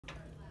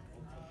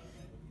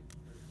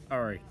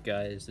Alright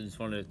guys, I just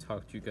wanted to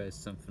talk to you guys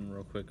something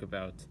real quick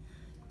about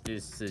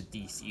this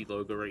DC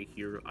logo right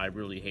here. I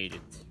really hate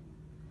it.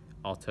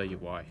 I'll tell you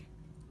why.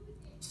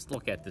 Just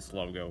look at this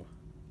logo.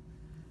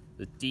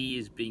 The D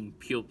is being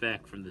peeled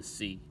back from the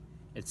C.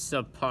 It's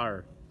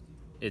subpar.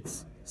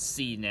 It's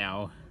C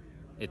now.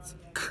 It's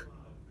K.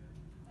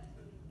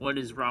 What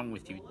is wrong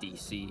with you,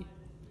 DC?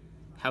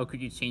 How could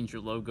you change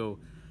your logo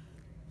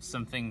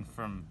something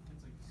from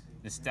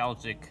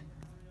nostalgic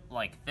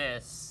like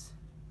this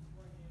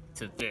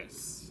to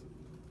this?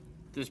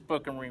 This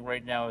book I'm reading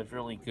right now is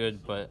really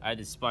good, but I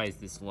despise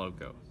this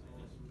logo.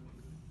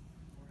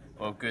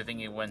 Well, good thing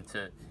it went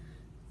to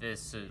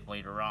this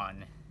later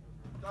on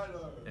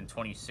in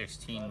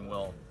 2016.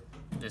 Well,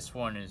 this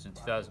one is in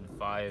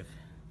 2005.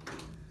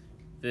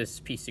 This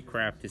piece of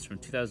crap is from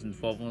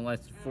 2012, only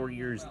lasted 4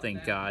 years,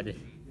 thank God.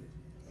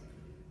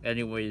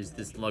 Anyways,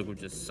 this logo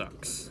just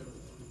sucks.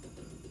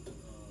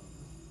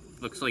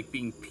 Looks like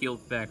being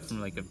peeled back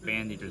from like a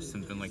band-aid or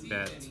something like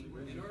that.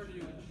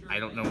 I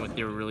don't know what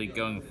they were really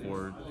going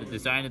for. The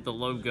design of the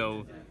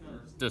logo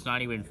does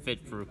not even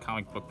fit for a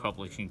comic book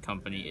publishing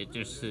company. It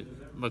just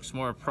looks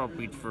more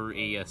appropriate for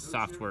a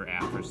software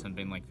app or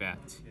something like that.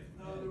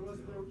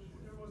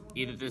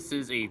 Either this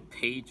is a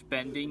page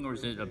bending or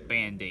is it a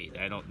band-aid?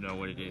 I don't know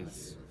what it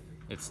is.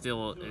 It's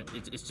still,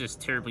 it's just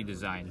terribly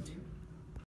designed.